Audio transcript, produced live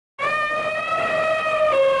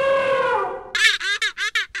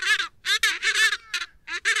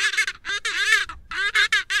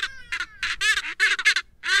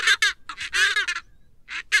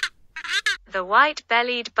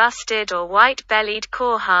white-bellied bustard or white-bellied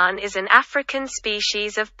korhaan is an African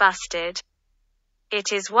species of bustard.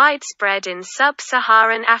 It is widespread in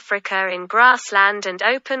sub-Saharan Africa in grassland and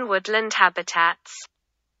open woodland habitats.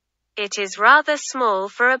 It is rather small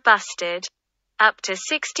for a bustard. Up to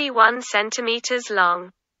 61 centimetres long.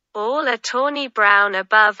 All are tawny brown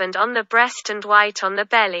above and on the breast and white on the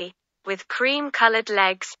belly, with cream-coloured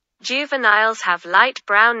legs. Juveniles have light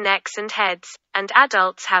brown necks and heads, and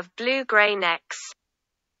adults have blue-grey necks.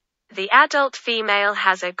 The adult female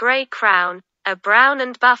has a grey crown, a brown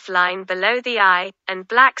and buff line below the eye, and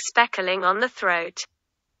black speckling on the throat.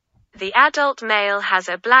 The adult male has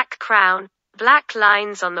a black crown, black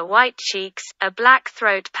lines on the white cheeks, a black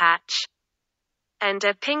throat patch, and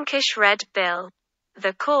a pinkish-red bill.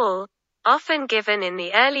 The call, often given in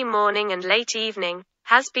the early morning and late evening,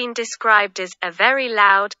 has been described as a very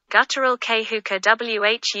loud, guttural WHUKa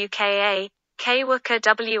WHUKA, WHUKa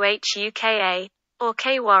WHUKA, or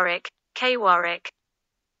K-warwick.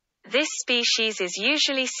 This species is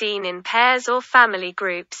usually seen in pairs or family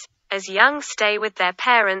groups, as young stay with their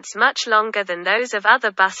parents much longer than those of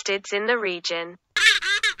other bustards in the region.